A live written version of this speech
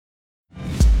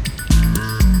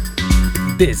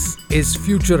This is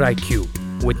Future IQ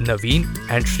with Naveen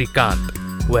and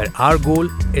Shrikant, where our goal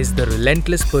is the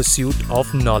relentless pursuit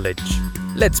of knowledge.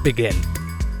 Let's begin.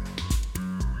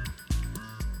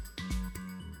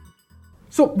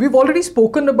 So, we've already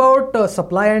spoken about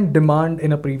supply and demand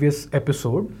in a previous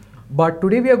episode, but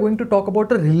today we are going to talk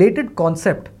about a related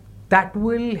concept that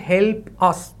will help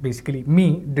us, basically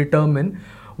me, determine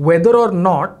whether or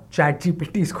not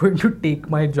ChatGPT is going to take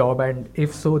my job, and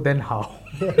if so, then how.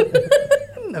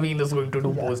 Naveen is going to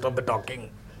do most of the talking.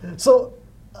 So,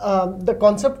 the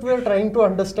concept we are trying to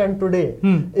understand today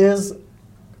is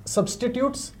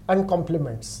substitutes and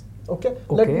complements. Okay?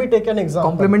 Let me take an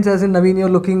example. Compliments, as in Naveen, you're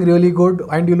looking really good,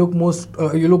 and you look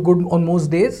good on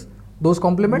most days. Those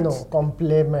compliments? No,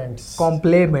 complements.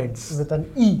 Compliments. With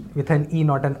an E. With an E,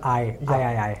 not an I. Yeah,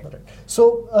 I. Right.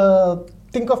 So,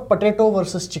 think of potato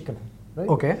versus chicken. Right?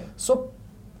 Okay. So,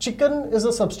 chicken is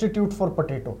a substitute for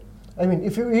potato. I mean,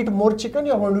 if you eat more chicken,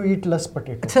 you're going to eat less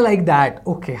potato. It's like that.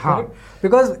 Okay, Right?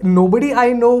 Because nobody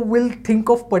I know will think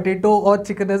of potato or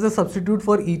chicken as a substitute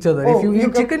for each other. Oh, if you you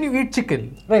eat chicken, you eat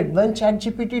chicken. Right. When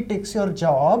ChatGPT takes your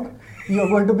job, you're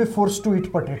going to be forced to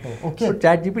eat potato. Okay. So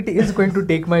ChatGPT is going to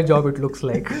take my job, it looks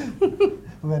like.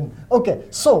 Okay.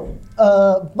 So,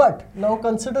 but now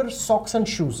consider socks and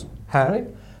shoes. Right?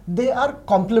 They are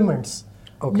complements.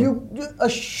 Okay. A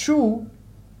shoe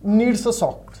needs a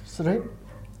sock, right?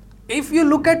 If you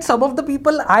look at some of the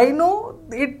people I know,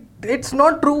 it's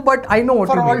not true, but I know what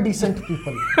For you all mean. decent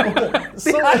people.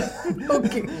 Okay.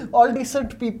 Okay. All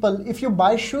decent people, if you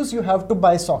buy shoes, you have to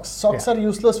buy socks. Socks are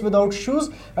useless without shoes,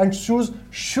 and shoes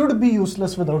should be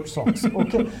useless without socks.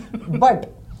 Okay.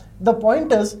 But the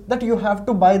point is that you have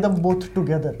to buy them both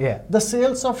together. Yeah. The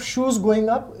sales of shoes going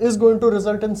up is going to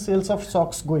result in sales of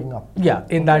socks going up. Yeah,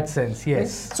 in that sense,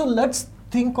 yes. Right? So let's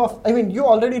think of, I mean, you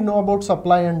already know about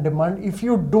supply and demand. If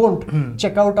you don't,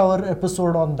 check out our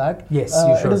episode on that. Yes,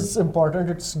 you should. It is important.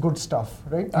 It's good stuff,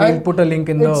 right? We'll put a link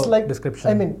in the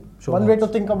description. I mean, one way to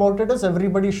think about it is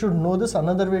everybody should know this.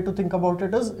 Another way to think about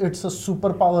it is it's a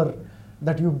superpower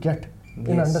that you get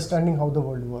in understanding how the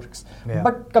world works. Yeah.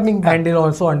 But coming back. And in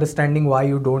also understanding why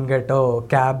you don't get a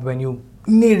cab when you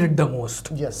need it the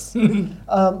most. Yes.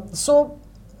 So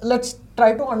let's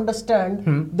try to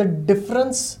understand the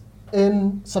difference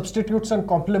in substitutes and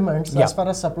complements as far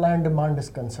as supply and demand is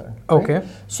concerned. Right? Okay.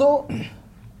 So,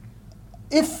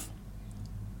 if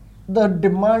the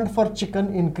demand for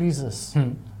chicken increases,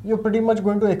 you're pretty much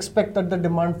going to expect that the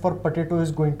demand for potato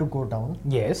is going to go down.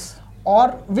 Yes.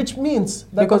 Or which means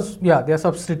that because they're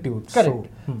substitutes. correct.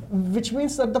 So, Which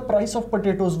means that the price of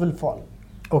potatoes will fall.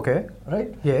 okay.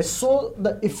 Right? Yes. So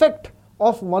the effect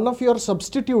of one of your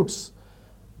substitutes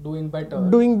Doing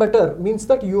better means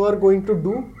that you are going to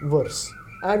do worse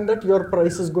and that your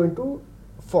price is going to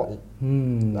fall. I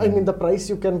mean, the price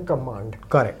you can command.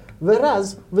 Correct.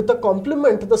 Whereas with a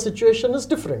complement, the situation is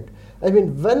different. I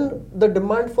mean, when the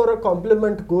demand for a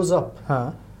complement goes up,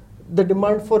 the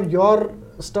demand for your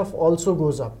stuff also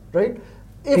goes up, right?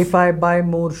 If I buy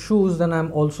more shoes, then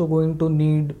I'm also going to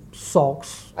need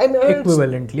socks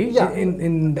equivalently.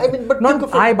 Yeah. But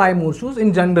not I buy more shoes,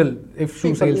 in general, if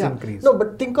shoe sales increase. No,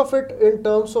 but think of it in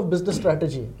terms of business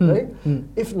strategy, right?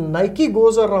 If Nike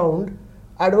goes around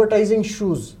advertising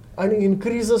shoes and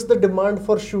increases the demand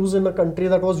for shoes in a country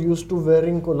that was used to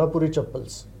wearing Kolhapuri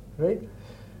chappals, right?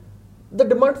 The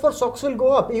demand for socks will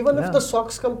go up, even if the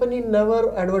socks company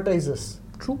never advertises.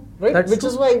 True. Right? That's Which true.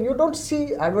 is why you don't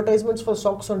see advertisements for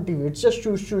socks on TV. It's just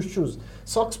shoes.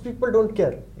 Socks people don't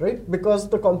care, right? Because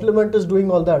the complement is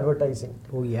doing all the advertising.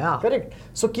 Oh, yeah. Correct?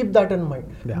 So keep that in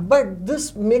mind. Yeah. But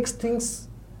this makes things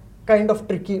kind of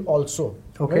tricky also.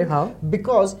 Okay, right? how?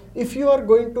 Because if you are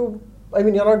going to, I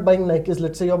mean, you're not buying Nikes,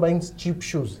 let's say you're buying cheap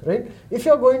shoes, right? If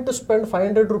you're going to spend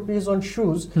 500 rupees on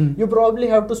shoes, you probably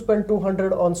have to spend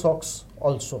 200 on socks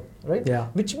also, right? Yeah.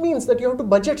 Which means that you have to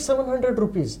budget 700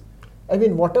 rupees. I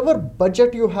mean, whatever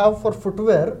budget you have for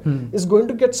footwear is going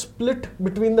to get split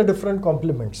between the different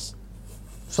complements.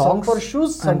 Some for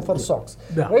shoes, some for socks.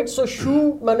 Yeah. Right? So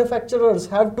shoe manufacturers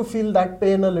have to feel that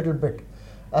pain a little bit.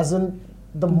 As in,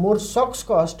 the more socks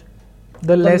cost,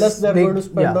 the less they're going to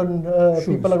spend on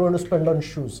people are going to spend on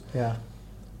shoes. Yeah.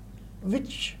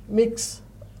 Which makes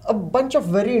a bunch of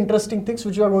very interesting things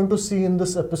which you are going to see in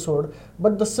this episode.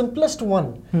 But the simplest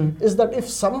one is that if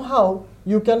somehow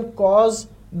you can cause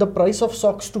the price of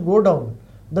socks to go down,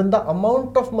 then the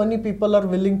amount of money people are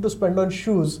willing to spend on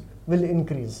shoes will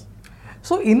increase.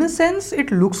 So in a sense,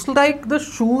 it looks like the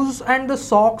shoes and the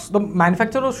socks, the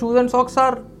manufacturer of shoes and socks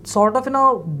are sort of in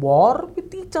a war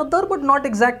with each other, but not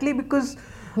exactly, because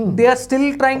they are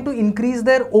still trying to increase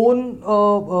their own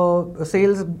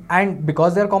sales, and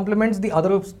because they are complements, the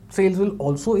other sales will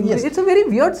also increase. Yes. It's a very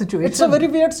weird situation. It's a very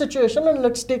weird situation, and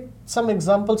let's take some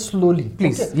examples slowly.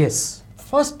 Please, Okay. yes.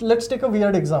 First, let's take a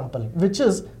weird example, which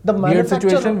is the Weird manufacturer.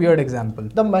 situation, weird example.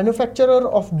 The manufacturer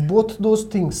of both those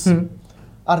things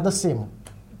are the same.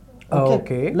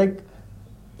 Okay. Like,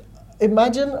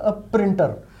 imagine a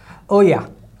printer Oh yeah.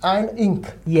 and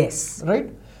ink, Yes. right?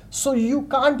 So you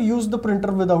can't use the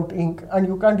printer without ink, and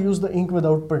you can't use the ink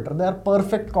without printer. They are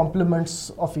perfect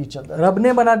complements of each other. Rab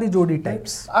ne bana di jodi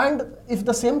types. And if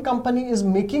the same company is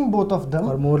making both of them,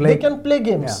 Or more they like- can play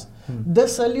games. They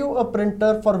sell you a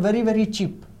printer for very, very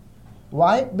cheap.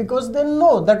 Why? Because they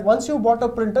know that once you bought a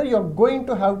printer, you're going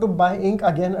to have to buy ink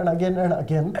again and again and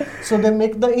again. So they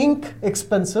make the ink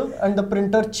expensive and the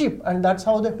printer cheap, and that's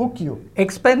how they hook you.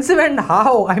 Expensive and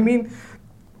how? I mean,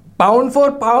 pound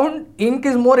for pound, ink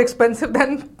is more expensive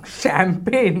than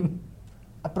champagne.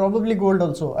 Probably gold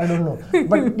also, I don't know.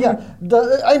 But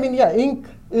yeah, ink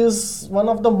is one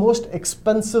of the most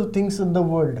expensive things in the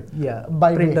world. Yeah,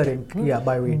 by printer weight. ink. Yeah,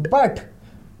 by weight. But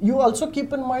you also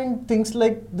keep in mind things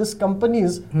like these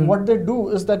companies, what they do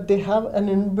is that they have an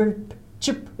inbuilt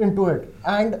chip into it,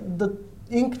 and the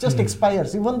ink just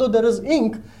expires. Even though there is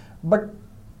ink, but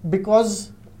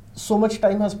because so much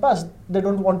time has passed, they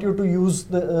don't want you to use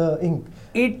the ink.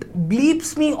 It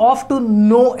bleeps me off to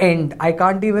no end. I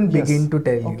can't even begin Yes. to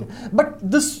tell Okay. you. But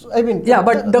this, I mean, Yeah,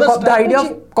 but the idea strategy-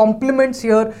 of compliments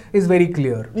here is very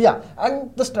clear. Yeah, and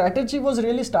the strategy was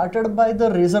really started by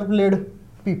the razor blade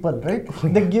people, right?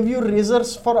 They give you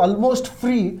razors for almost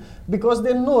free because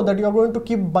they know that you're going to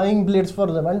keep buying blades for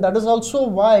them, and that is also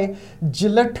why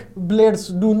Gillette blades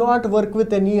do not work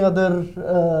with any other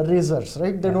razors,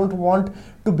 right? They don't want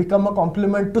to become a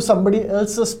complement to somebody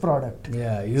else's product.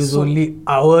 Yeah, use only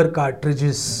our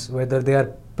cartridges, whether they are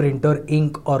printer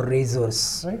ink or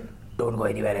razors. Right. Don't go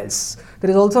anywhere else. There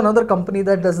is also another company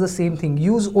that does the same thing.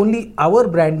 Use only our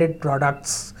branded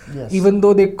products, Yes. even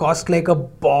though they cost like a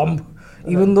bomb.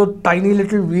 Even though tiny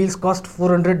little wheels cost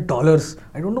 $400.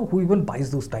 I don't know who even buys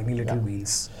those tiny little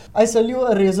wheels. I sell you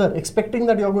a razor expecting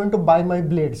that you're going to buy my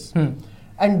blades.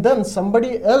 And then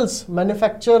somebody else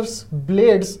manufactures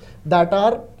blades that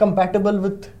are compatible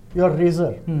with your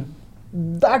razor.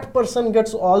 That person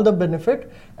gets all the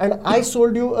benefit, and I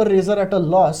sold you a razor at a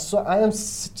loss, so I am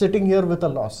sitting here with a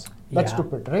loss. That's Yeah.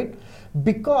 stupid, right?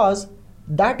 Because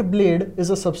that blade is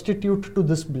a substitute to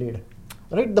this blade.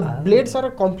 Right? The blades are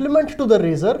a complement to the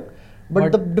razor,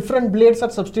 but the different blades are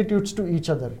substitutes to each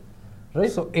other.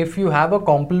 Right? So if you have a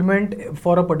complement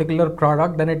for a particular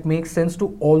product, then it makes sense to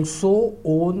also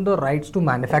own the rights to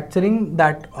manufacturing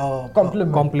that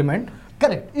complement.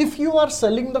 Correct. If you are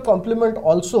selling the complement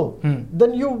also,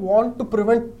 then you want to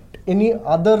prevent any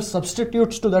other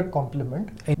substitutes to that complement.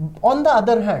 On the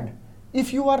other hand,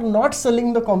 if you are not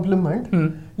selling the complement,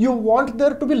 you want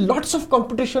there to be lots of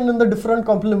competition in the different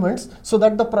complements so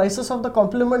that the prices of the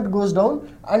complement goes down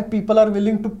and people are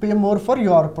willing to pay more for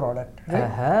your product.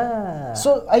 Right?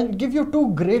 So I'll give you two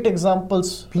great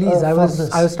examples. Please, I for was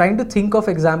this. trying to think of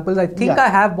examples. I think Yeah. I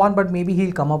have one, but maybe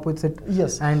he'll come up with it.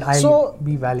 Yes. And I'll so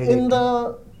be validated. in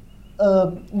the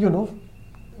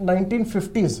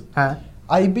 1950s,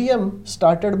 IBM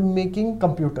started making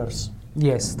computers.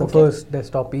 Yes, the first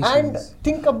desktop PCs. And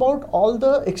think about all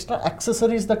the extra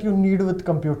accessories that you need with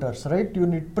computers, right? You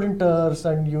need printers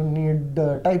and you need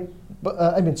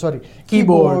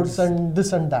keyboards and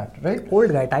this and that, right?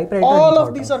 Old guy, typewriter. All he of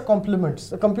thought these are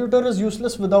complements. A computer is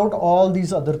useless without all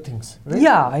these other things, right?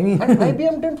 Yeah, I mean. And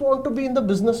IBM didn't want to be in the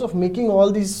business of making all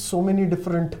these so many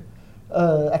different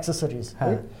accessories,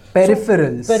 right?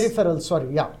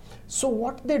 Peripherals. So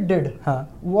what they did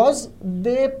was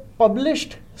they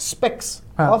published specs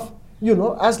of,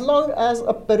 as long as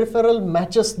a peripheral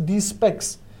matches these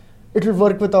specs, it will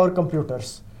work with our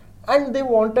computers. And they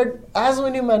wanted as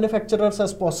many manufacturers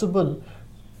as possible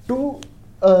to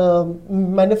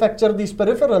manufacture these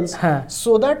peripherals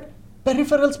so that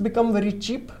peripherals become very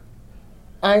cheap,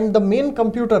 and the main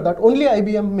computer that only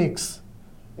IBM makes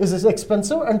is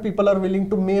expensive and people are willing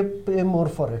to pay more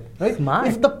for it, right? Smart.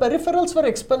 If the peripherals were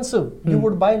expensive, you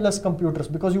would buy less computers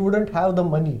because you wouldn't have the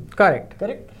money. Correct.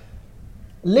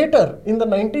 Later, in the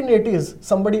 1980s,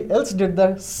 somebody else did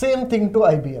the same thing to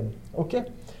IBM, okay?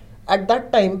 At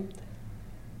that time,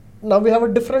 now we have a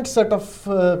different set of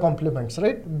complements,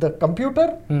 right? The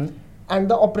computer and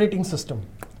the operating system.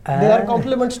 They are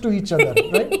complements to each other,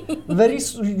 right?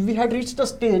 We had reached a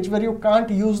stage where you can't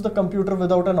use the computer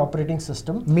without an operating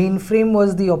system. Mainframe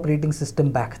was the operating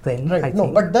system back then. Right. I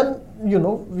think. But then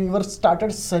we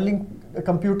started selling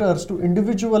computers to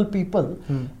individual people,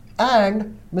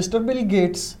 And Mr. Bill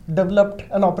Gates developed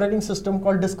an operating system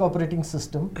called Disk Operating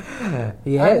System.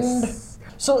 Yes.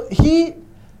 And so he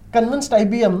convinced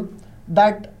IBM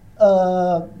that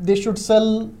they should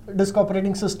sell disk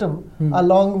operating system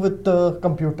along with the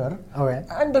computer. Okay.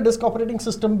 And the disk operating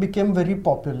system became very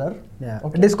popular. Yeah.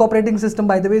 Okay. Disk operating system,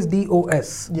 by the way, is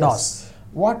DOS. Yes. DOS.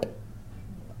 What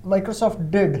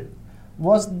Microsoft did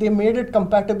was they made it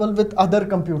compatible with other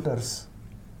computers.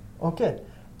 Okay.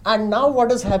 And now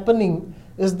what is happening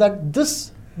is that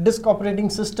this disk operating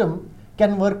system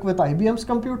can work with IBM's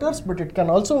computers, but it can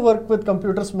also work with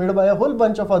computers made by a whole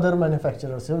bunch of other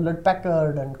manufacturers, Hewlett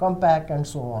Packard and Compaq and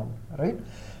so on, right?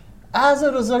 As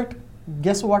a result,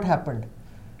 guess what happened?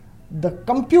 The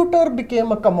computer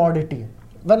became a commodity.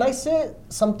 When I say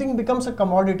something becomes a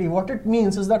commodity, what it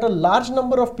means is that a large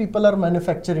number of people are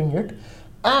manufacturing it,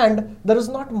 and there is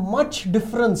not much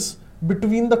difference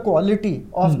between the quality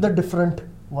of the different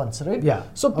ones, right? Yeah,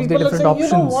 So of the people are different saying, you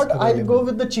know options what, I'll available. go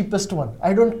with the cheapest one.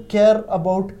 I don't care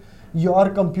about your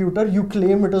computer. You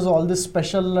claim it is all this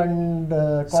special and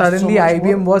costs Suddenly, so much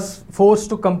IBM more. was forced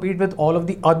to compete with all of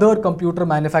the other computer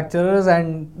manufacturers,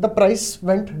 and The price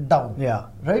went down. yeah.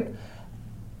 Right?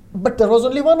 But there was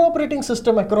only one operating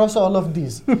system across all of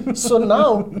these. So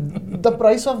now the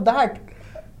price of that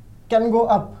can go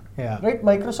up. Yeah. Right?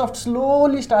 Microsoft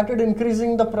slowly started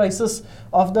increasing the prices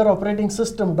of their operating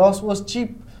system. DOS was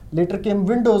cheap. Later came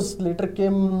Windows. Later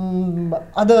came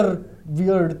other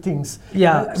weird things.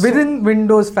 Yeah, Right? So- within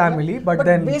Windows family, but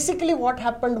then basically what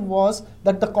happened was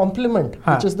that the complement,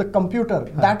 which is the computer,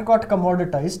 that got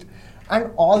commoditized, and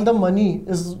all the money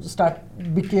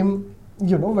became,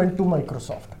 went to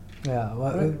Microsoft.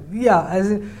 yeah, yeah,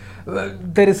 as in,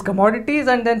 there is commodities,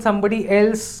 and then somebody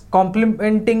else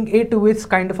complementing it with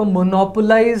kind of a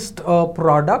monopolized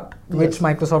product, which Yes.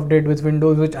 Microsoft did with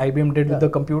Windows, which IBM did with the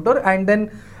computer, and then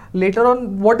later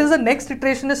on, what is the next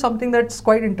iteration is something that's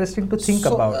quite interesting to think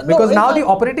So, about, no, because in now the fact-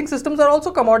 operating systems are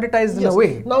also commoditized in a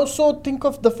way. Now, so think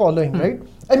of the following, right?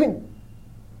 I mean,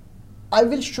 I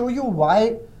will show you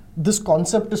why this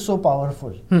concept is so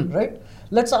powerful, right?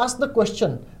 Let's ask the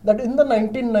question that in the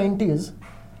 1990s,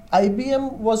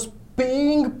 IBM was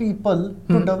paying people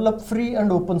to develop free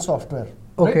and open software.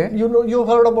 Okay. Right? You've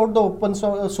heard about the open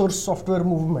source software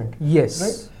movement. Yes.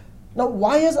 Right? Now,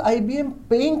 why is IBM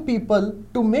paying people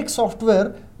to make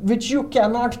software which you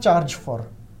cannot charge for?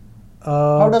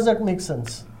 How does that make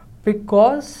sense?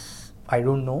 Because I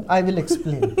don't know. I will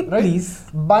explain. Right? Please.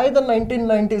 By the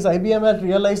 1990s, IBM had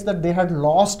realized that they had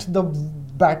lost the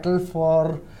battle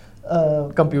for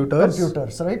Computers.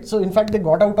 right? So, in fact, they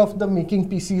got out of the making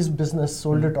PCs business,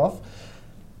 sold it off.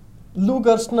 Lou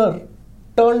Gerstner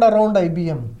turned around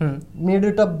IBM, made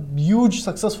it a huge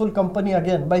successful company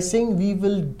again by saying we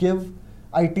will give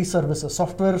IT services,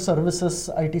 software services,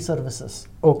 IT services.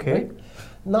 Okay. Right?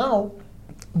 Now,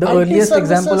 The IT earliest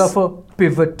example services- of a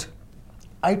pivot.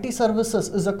 IT services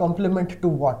is a complement to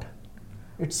what?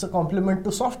 It's a complement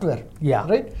to software. Yeah.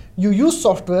 Right? You use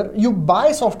software, you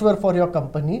buy software for your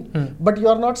company, but you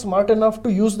are not smart enough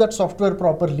to use that software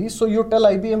properly. So you tell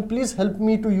IBM, please help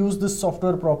me to use this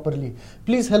software properly.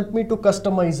 Please help me to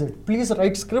customize it. Please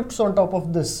write scripts on top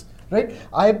of this. Right?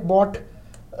 I bought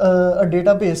a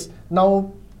database.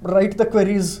 Now write the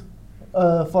queries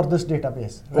for this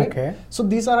database. Right? Okay. So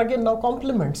these are again now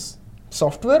complements.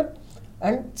 Software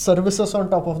and services on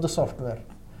top of the software.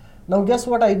 Now guess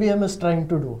what IBM is trying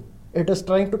to do? It is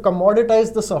trying to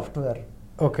commoditize the software.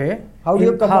 Okay. How do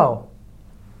you How?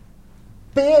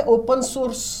 Pay open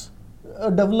source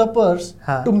developers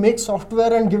to make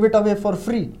software and give it away for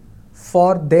free.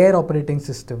 For their operating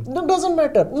system. That doesn't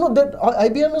matter. No, that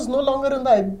IBM is no longer in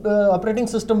the operating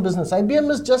system business. IBM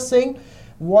is just saying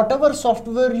whatever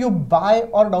software you buy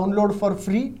or download for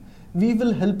free, we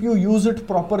will help you use it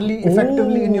properly,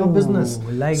 effectively in your business.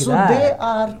 Like so that. they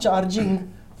are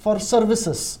charging for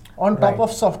services on top Right.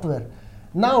 of software.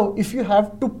 Now, if you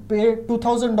have to pay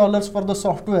 $2,000 for the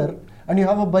software and you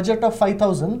have a budget of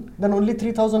 5,000, then only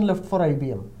 3,000 left for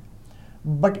IBM.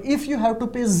 But if you have to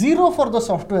pay zero for the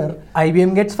software,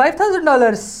 IBM gets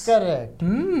 $5,000. correct.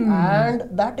 And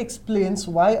that explains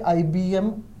why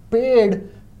IBM paid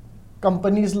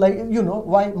companies like,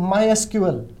 why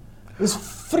MySQL is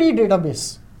free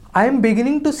database. I am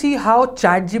beginning to see how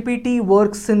ChatGPT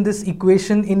works in this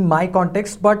equation in my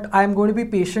context, but I am going to be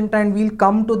patient and we'll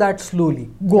come to that slowly.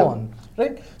 Go Yeah. on.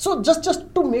 right? So just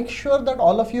to make sure that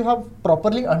all of you have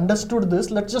properly understood this,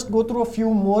 let's just go through a few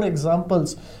more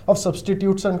examples of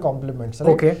substitutes and complements, right?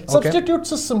 Okay.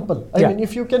 Substitutes is simple. I mean,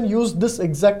 if you can use this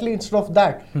exactly instead of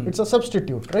that, it's a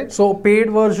substitute, right? So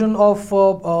paid version of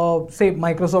say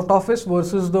Microsoft Office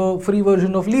versus the free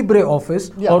version of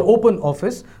LibreOffice or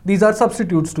OpenOffice, these are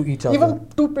substitutes to each other. Even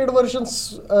two paid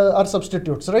versions are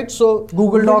substitutes, right? So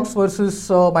Google Docs versus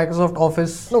Microsoft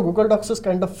Office. No, Google Docs is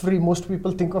kind of free. Most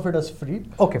people think of it as free.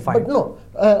 Okay, fine. But no,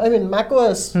 I mean Mac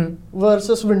OS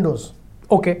versus Windows.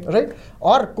 Okay. Right?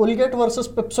 Or Colgate versus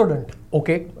Pepsodent.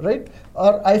 Okay. Right?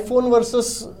 Or iPhone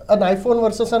versus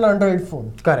an Android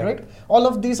phone. Correct. Right? All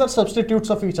of these are substitutes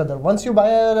of each other. Once you buy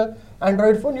an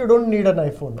Android phone, you don't need an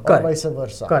iPhone, or vice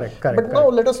versa. Correct. But now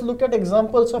let us look at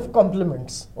examples of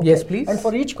complements. Okay? Yes, please. And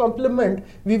for each complement,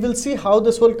 we will see how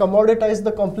this whole commoditize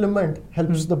the complement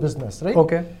helps the business, right?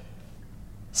 Okay.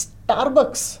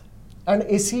 Starbucks and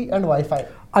AC and Wi-Fi.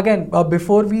 Again,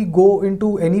 before we go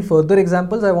into any further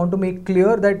examples, I want to make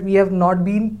clear that we have not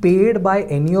been paid by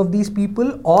any of these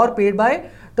people or paid by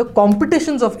the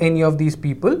competitions of any of these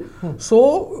people.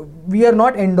 So we are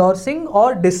not endorsing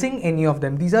or dissing any of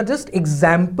them. These are just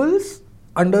examples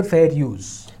under fair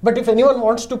use. But if anyone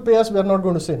wants to pay us, we are not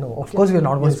going to say no. Okay? Of course, we are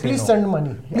not going to say please no. send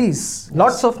money. Please,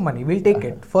 lots of money. We'll take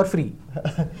it for free.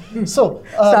 So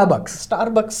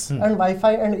Starbucks and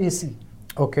Wi-Fi and AC.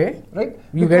 Okay. Right?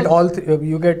 You get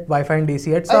you get Wi-Fi and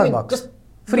AC at Starbucks. I mean, just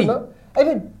free. I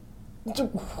mean,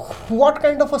 what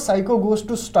kind of a psycho goes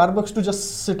to Starbucks to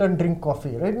just sit and drink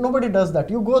coffee, right? Nobody does that.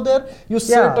 You go there, you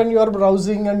sit and you are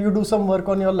browsing and you do some work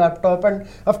on your laptop. And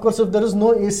of course, if there is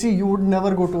no AC, you would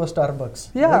never go to a Starbucks.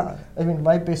 Yeah. Right? I mean,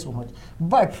 why pay so much?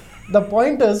 But the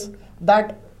point is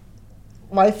that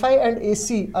Wi-Fi and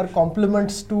AC are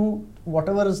complements to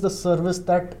whatever is the service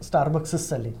that Starbucks is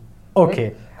selling.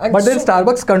 Okay. Right? But then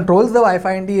Starbucks controls the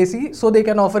Wi-Fi and the AC, so they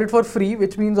can offer it for free,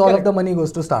 which means all of the money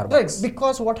goes to Starbucks. Right,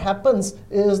 because what happens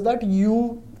is that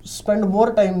you spend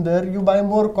more time there, you buy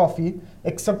more coffee,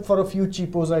 except for a few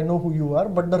cheapos, I know who you are,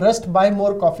 but the rest buy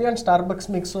more coffee and Starbucks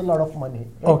makes a lot of money.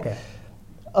 Right? Okay.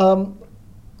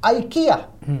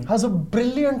 IKEA has a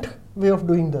brilliant way of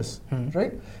doing this,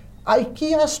 right?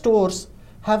 IKEA stores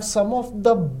have some of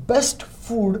the best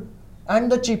food and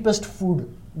the cheapest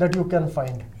food that you can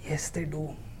find. Yes, they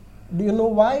do. Do you know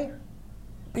why?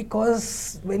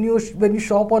 Because when you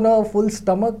shop on a full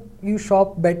stomach, you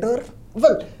shop better.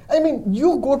 Well, I mean,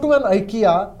 you go to an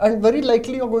IKEA and very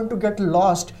likely you're going to get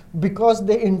lost because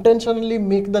they intentionally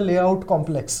make the layout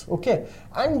complex, okay?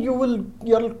 And you'll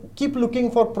keep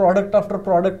looking for product after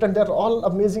product and they're all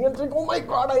amazing and think, oh my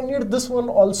God, I need this one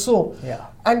also. Yeah.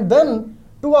 And then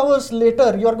 2 hours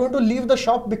later, you're going to leave the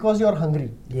shop because you're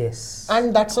hungry. Yes.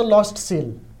 And that's a lost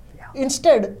sale.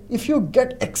 Instead, if you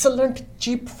get excellent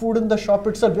cheap food in the shop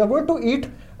itself, you're going to eat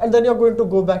and then you're going to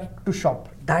go back to shop.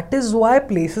 That is why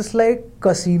places like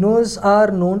casinos are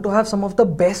known to have some of the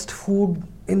best food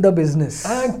in the business.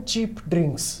 And cheap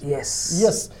drinks. Yes.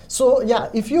 Yes. So yeah,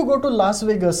 if you go to Las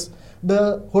Vegas,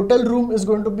 the hotel room is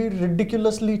going to be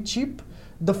ridiculously cheap.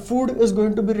 The food is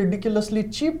going to be ridiculously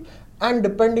cheap. And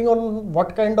depending on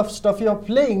what kind of stuff you're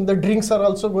playing, the drinks are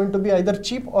also going to be either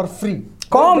cheap or free.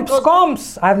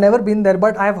 Comps. I've never been there,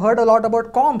 but I've heard a lot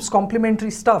about comps, complimentary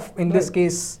stuff in this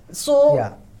case.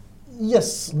 So,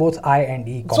 yes. Both I and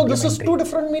E. So this is two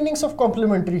different meanings of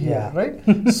complimentary here, right?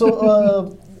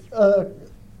 So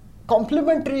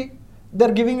complimentary,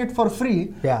 they're giving it for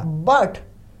free. Yeah. But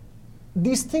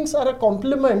these things are a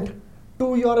complement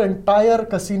to your entire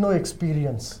casino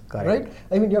experience, right?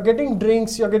 I mean, you're getting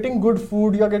drinks, you're getting good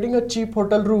food, you're getting a cheap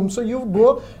hotel room. So you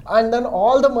go and then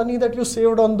all the money that you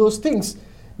saved on those things,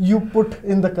 you put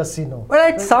in the casino. But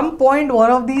at some point,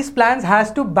 one of these plans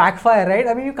has to backfire, right?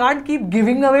 I mean, you can't keep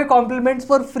giving away compliments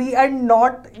for free and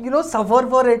not, suffer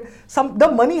for it.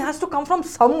 The money has to come from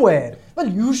somewhere. Well,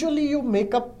 usually you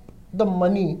make up the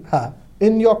money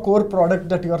in your core product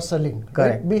that you are selling.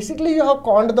 Correct. Right? Basically, you have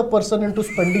conned the person into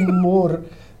spending more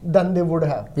than they would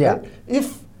have. Yeah. Right?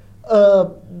 If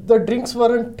the drinks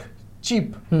weren't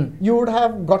cheap, you would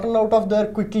have gotten out of there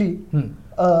quickly.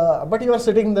 But you are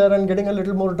sitting there and getting a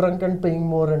little more drunk and paying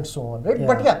more and so on. Right? Yeah.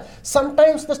 But yeah,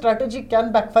 sometimes the strategy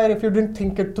can backfire if you didn't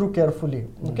think it through carefully.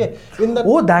 Okay.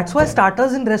 That's why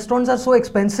starters in restaurants are so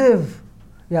expensive.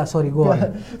 Yeah, sorry, go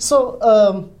on.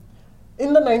 So,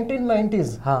 in the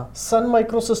 1990s, Sun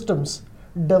Microsystems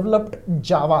developed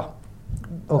Java,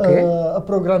 a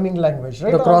programming language,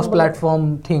 right? The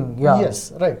cross-platform thing, yeah.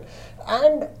 Yes, right.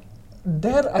 And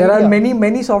there are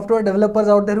many software developers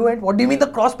out there who went, what do you mean the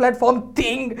cross-platform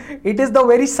thing? It is the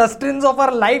very sustenance of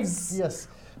our lives. Yes.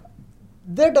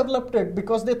 They developed it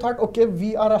because they thought, okay,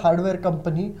 we are a hardware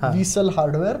company, we sell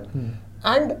hardware,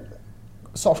 and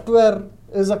software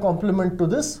is a complement to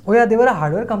this. Oh yeah, they were a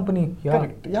hardware company. Yeah.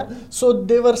 Correct. Yeah. So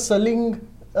they were selling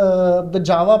the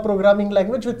Java programming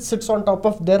language, which sits on top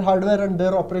of their hardware and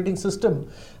their operating system,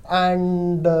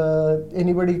 and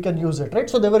anybody can use it, right?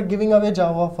 So they were giving away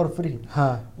Java for free.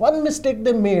 One mistake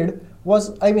they made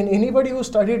was, I mean, anybody who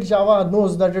studied Java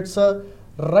knows that it's a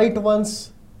write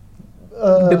once,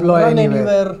 deploy run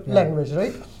anywhere language,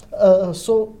 right?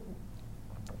 So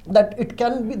that it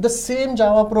can be the same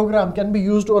Java program can be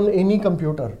used on any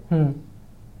computer.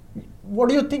 What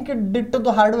do you think it did to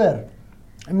the hardware?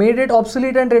 Made it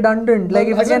obsolete and redundant. Like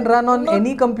if it can run on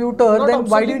any computer, then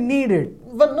why do you need it?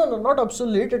 Well, no, not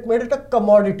obsolete. It made it a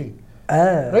commodity,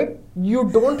 right? You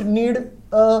don't need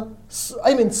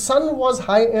I mean, Sun was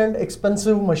high-end,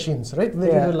 expensive machines, right?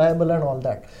 Very reliable and all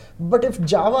that. But if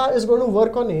Java is going to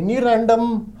work on any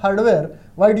random hardware,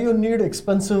 why do you need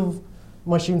expensive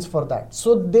machines for that?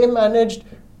 So they managed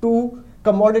to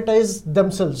commoditize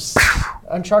themselves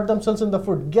and shot themselves in the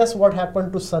foot. Guess what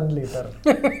happened to Sun later?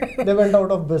 They went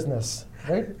out of business,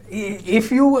 right?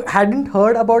 If you hadn't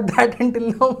heard about that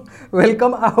until now,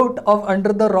 welcome out of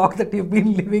under the rock that you've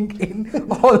been living in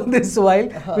all this while.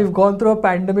 We've gone through a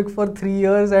pandemic for 3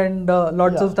 years and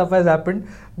lots of stuff has happened.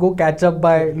 Go catch up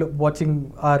by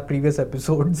watching our previous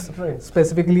episodes, right.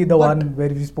 Specifically the one where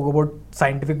we spoke about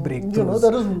scientific breakthroughs. You know,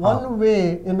 there is one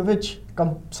way in which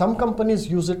some companies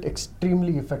use it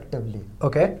extremely effectively.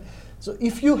 Okay. So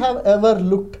if you have ever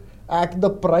looked at the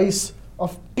price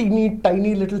of teeny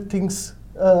tiny little things,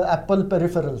 Apple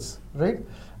peripherals, right?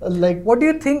 Like, what do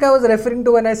you think I was referring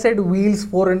to when I said wheels,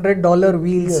 $400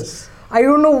 wheels? Yes. I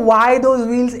don't know why those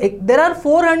wheels. There are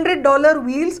 $400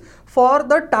 wheels for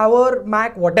the Tower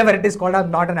Mac, whatever it is called.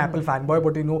 I'm not an Apple fanboy,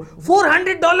 but you know,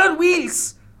 $400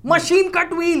 wheels, machine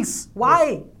cut wheels.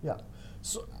 Why? Yeah.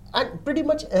 So, and pretty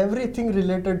much everything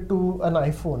related to an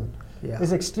iPhone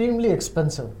is extremely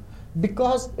expensive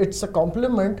because it's a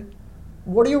complement.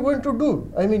 What are you going to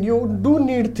do? I mean, you do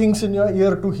need things in your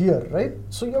ear to hear, right?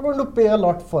 So you're going to pay a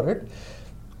lot for it.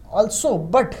 Also,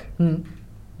 but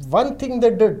one thing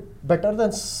they did better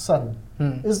than Sun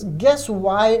is, guess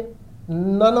why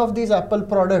none of these Apple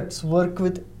products work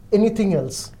with anything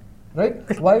else, right?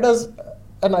 Why does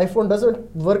an iPhone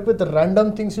doesn't work with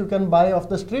random things you can buy off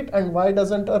the street, and why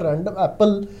doesn't a random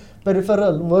Apple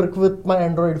peripheral work with my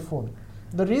Android phone?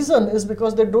 The reason is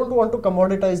because they don't want to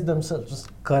commoditize themselves.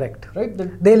 Correct. Right?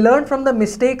 They learn from the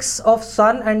mistakes of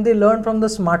Sun and they learn from the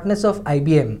smartness of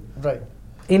IBM. Right.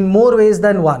 In more ways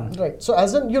than one. Right. So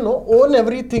as in, you know, own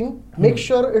everything, make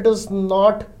sure it is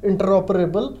not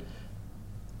interoperable,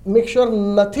 make sure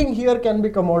nothing here can be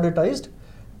commoditized,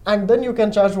 and then you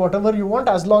can charge whatever you want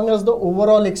as long as the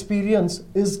overall experience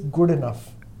is good enough.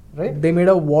 Right? They made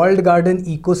a walled garden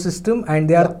ecosystem and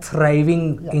they are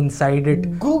thriving inside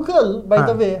it. Google, by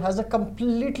the way, has a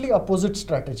completely opposite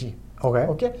strategy.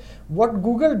 Okay. What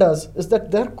Google does is that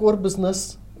their core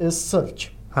business is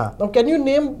search. Now, can you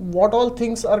name what all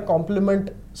things are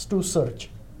complements to search?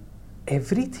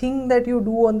 Everything that you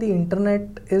do on the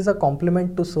internet is a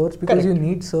complement to search because you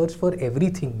need search for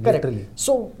everything, literally.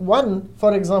 So one,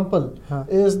 for example,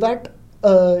 is that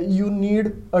you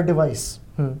need a device,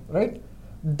 right?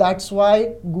 That's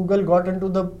why Google got into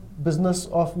the business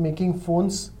of making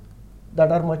phones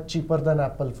that are much cheaper than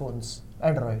Apple phones,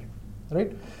 Android,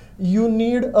 right? You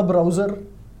need a browser.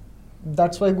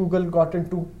 That's why Google got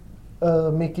into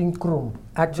making Chrome.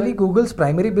 Actually, right? Google's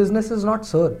primary business is not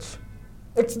search.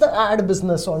 It's the ad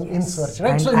business in search,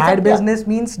 right? And so ad business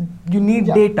means you need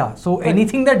data. So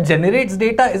anything that generates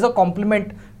data is a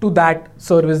complement to that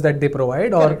service that they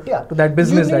provide or to that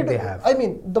business that they have. I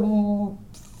mean, the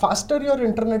faster your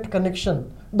internet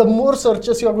connection, the more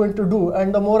searches you're going to do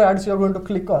and the more ads you're going to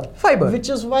click on. Fiber. Which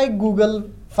is why Google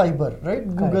Fiber, right?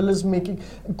 Google is making.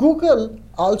 Google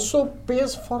also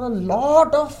pays for a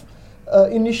lot of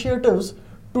initiatives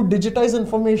to digitize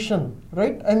information,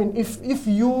 right? I mean, if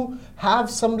you have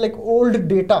some like old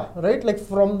data, right? Like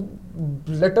from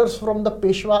letters from the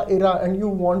Peshwa era and you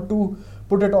want to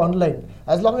put it online,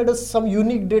 as long as it is some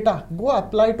unique data, go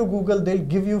apply to Google, they'll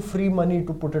give you free money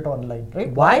to put it online,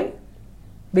 right? Why?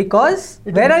 Because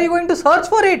where are you going to search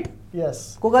for it?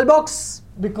 Yes. Google Box.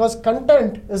 Because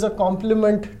content is a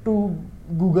complement to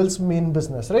Google's main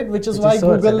business, right? Which is why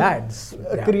Google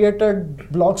created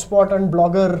Blogspot and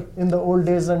Blogger in the old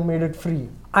days and made it free.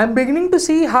 I'm beginning to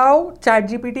see how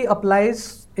ChatGPT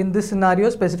applies in this scenario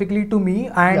specifically to me,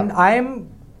 and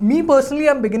me personally,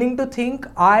 I'm beginning to think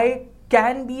I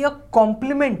can be a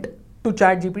complement to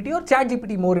ChatGPT, or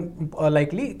ChatGPT more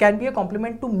likely can be a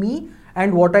complement to me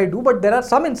and what I do, but there are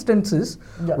some instances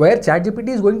where ChatGPT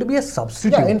is going to be a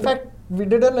substitute. Yeah, in fact, we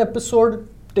did an episode,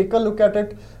 take a look at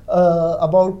it,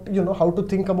 about how to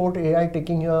think about AI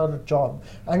taking your job.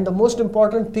 And the most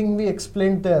important thing we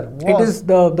explained there was... It is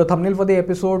the thumbnail for the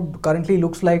episode currently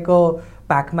looks like a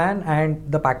Pac-Man, and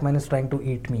the Pac-Man is trying to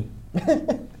eat me.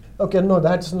 Okay, no,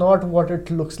 that's not what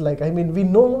it looks like. I mean, we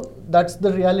know that's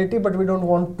the reality, but we don't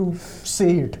want to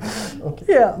say it. Okay.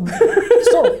 Yeah.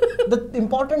 So, the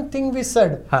important thing we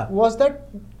said was that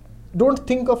don't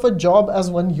think of a job as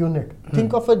one unit.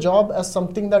 Think of a job as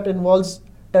something that involves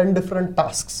 10 different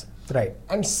tasks. Right.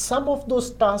 And some of those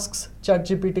tasks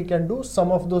ChatGPT can do,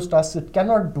 some of those tasks it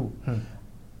cannot do.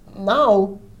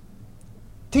 Now,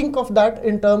 think of that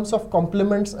in terms of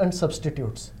complements and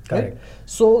substitutes. Correct. Right?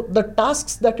 So the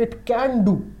tasks that it can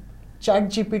do,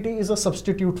 ChatGPT is a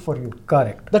substitute for you.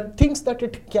 Correct. The things that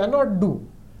it cannot do,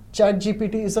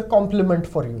 ChatGPT is a complement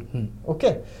for you.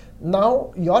 Okay.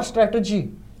 Now your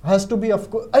strategy has to be, of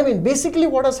course, I mean, basically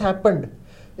what has happened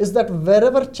is that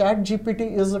wherever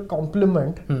ChatGPT is a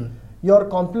complement, your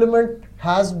complement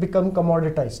has become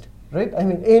commoditized. Right? I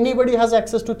mean, anybody has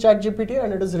access to ChatGPT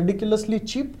and it is ridiculously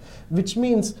cheap, which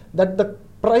means that the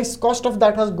cost of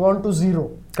that has gone to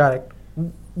zero. Correct.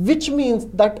 Which means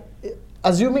that,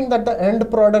 assuming that the end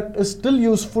product is still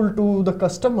useful to the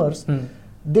customers,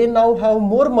 they now have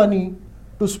more money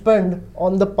to spend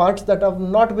on the parts that have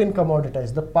not been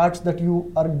commoditized, the parts that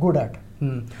you are good at.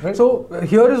 Right? So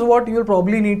here is what you'll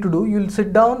probably need to do. You'll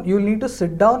need to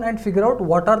sit down and figure out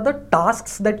what are the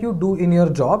tasks that you do in your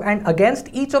job, and against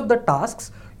each of the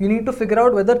tasks, you need to figure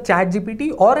out whether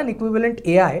ChatGPT or an equivalent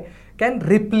AI can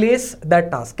replace that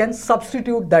task, can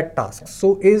substitute that task.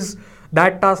 So is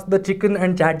that task the chicken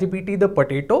and ChatGPT the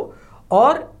potato?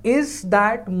 Or is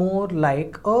that more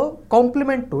like a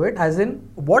complement to it, as in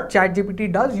what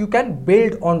ChatGPT does, you can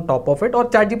build on top of it, or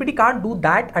ChatGPT can't do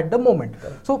that at the moment.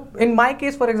 So in my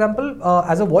case, for example,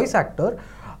 as a voice actor,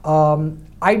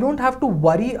 I don't have to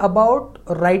worry about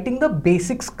writing the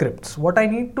basic scripts. What I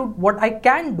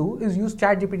can do is use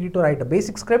ChatGPT to write a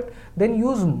basic script, then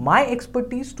use my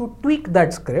expertise to tweak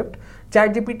that script.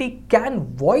 ChatGPT can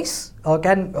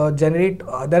generate,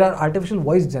 there are artificial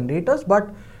voice generators, but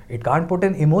it can't put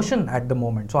an emotion at the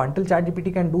moment. So until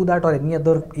ChatGPT can do that, or any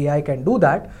other AI can do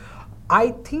that, I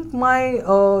think my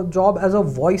job as a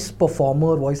voice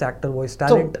performer, voice actor, voice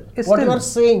talent is what still... you are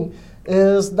saying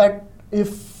is that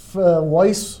if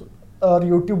voice or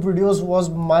YouTube videos was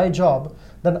my job,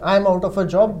 then I'm out of a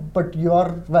job, but your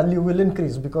value will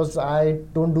increase because I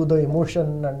don't do the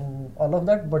emotion and all of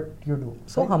that, but you do.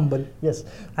 So right? humble. Yes.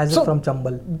 As if from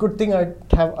Chambal. Good thing I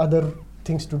have other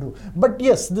things to do. But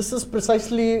yes, this is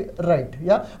precisely right.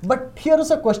 Yeah. But here is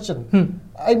a question.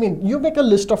 I mean, you make a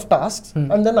list of tasks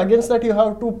and then against that you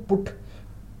have to put,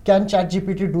 can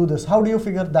ChatGPT do this? How do you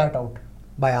figure that out?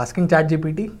 By asking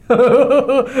ChatGPT.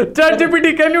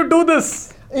 ChatGPT, can you do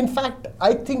this? In fact,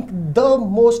 I think the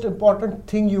most important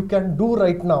thing you can do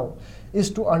right now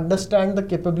is to understand the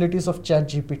capabilities of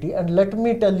ChatGPT, and let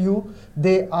me tell you,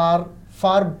 they are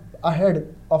far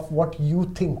ahead of what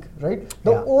you think, right?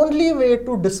 The only way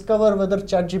to discover whether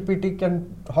ChatGPT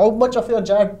can, how much of your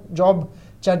job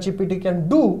ChatGPT can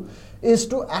do, is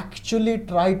to actually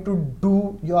try to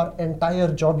do your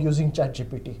entire job using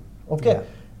ChatGPT. Okay?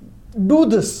 Do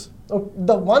this.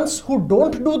 The ones who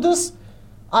don't do this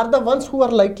are the ones who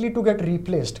are likely to get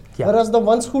replaced. Whereas the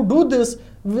ones who do this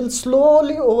will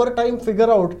slowly over time figure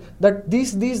out that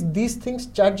these things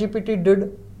ChatGPT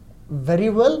did very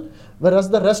well, whereas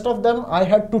the rest of them I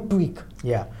had to tweak.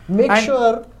 Make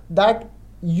sure that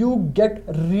you get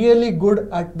really good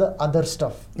at the other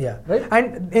stuff. Right?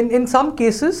 And in some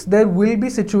cases, there will be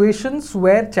situations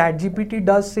where ChatGPT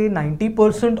does say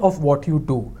 90% of what you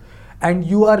do, and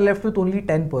you are left with only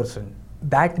 10%.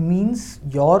 That means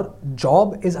your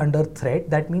job is under threat.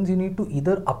 That means you need to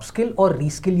either upskill or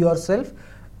reskill yourself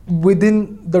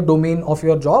within the domain of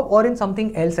your job or in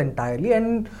something else entirely.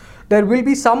 And there will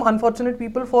be some unfortunate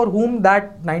people for whom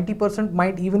that 90%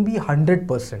 might even be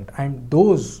 100%. And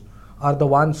those are the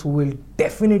ones who will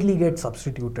definitely get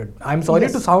substituted. I'm sorry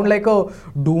to sound like a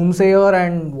doomsayer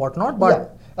and whatnot,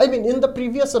 but... I mean, in the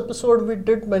previous episode, we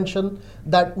did mention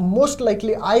that most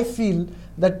likely I feel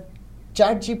that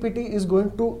ChatGPT is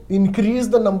going to increase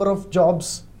the number of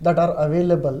jobs that are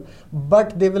available,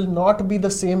 but they will not be the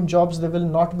same jobs, they will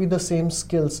not be the same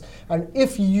skills. And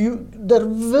there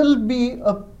will be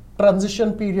a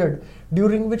transition period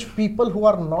during which people who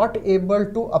are not able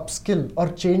to upskill or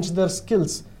change their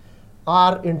skills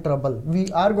are in trouble.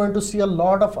 We are going to see a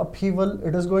lot of upheaval.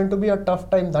 It is going to be a tough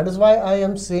time. That is why I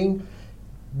am saying,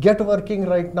 get working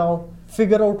right now,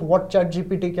 figure out what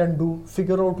ChatGPT can do,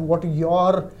 figure out what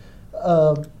your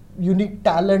unique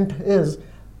talent is,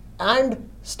 and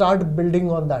start building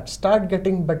on that. Start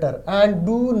getting better, and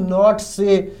do not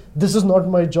say this is not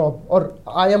my job or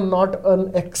I am not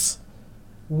an X.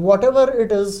 Whatever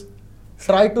it is,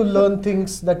 try to learn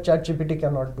things that ChatGPT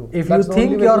cannot do. If That's you the only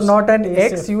think way you're to not an stay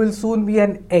X, safe. you will soon be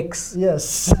an X.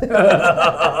 Yes.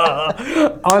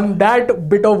 On that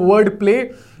bit of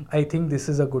wordplay, I think this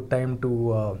is a good time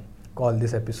to call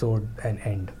this episode an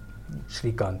end.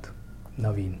 Srikanth,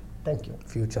 Naveen, Thank you.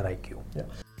 Future IQ. Yeah.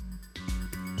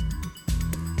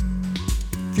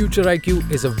 Future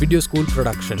IQ is a video school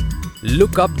production.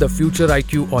 Look up the Future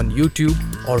IQ on YouTube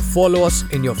or follow us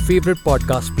in your favorite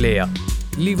podcast player.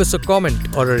 Leave us a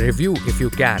comment or a review if you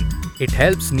can. It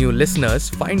helps new listeners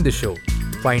find the show.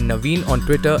 Find Naveen on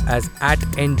Twitter as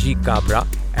 @NGKabra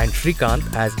and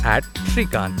Srikanth as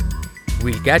 @Srikanth.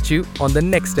 We'll catch you on the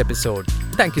next episode.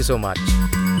 Thank you so much.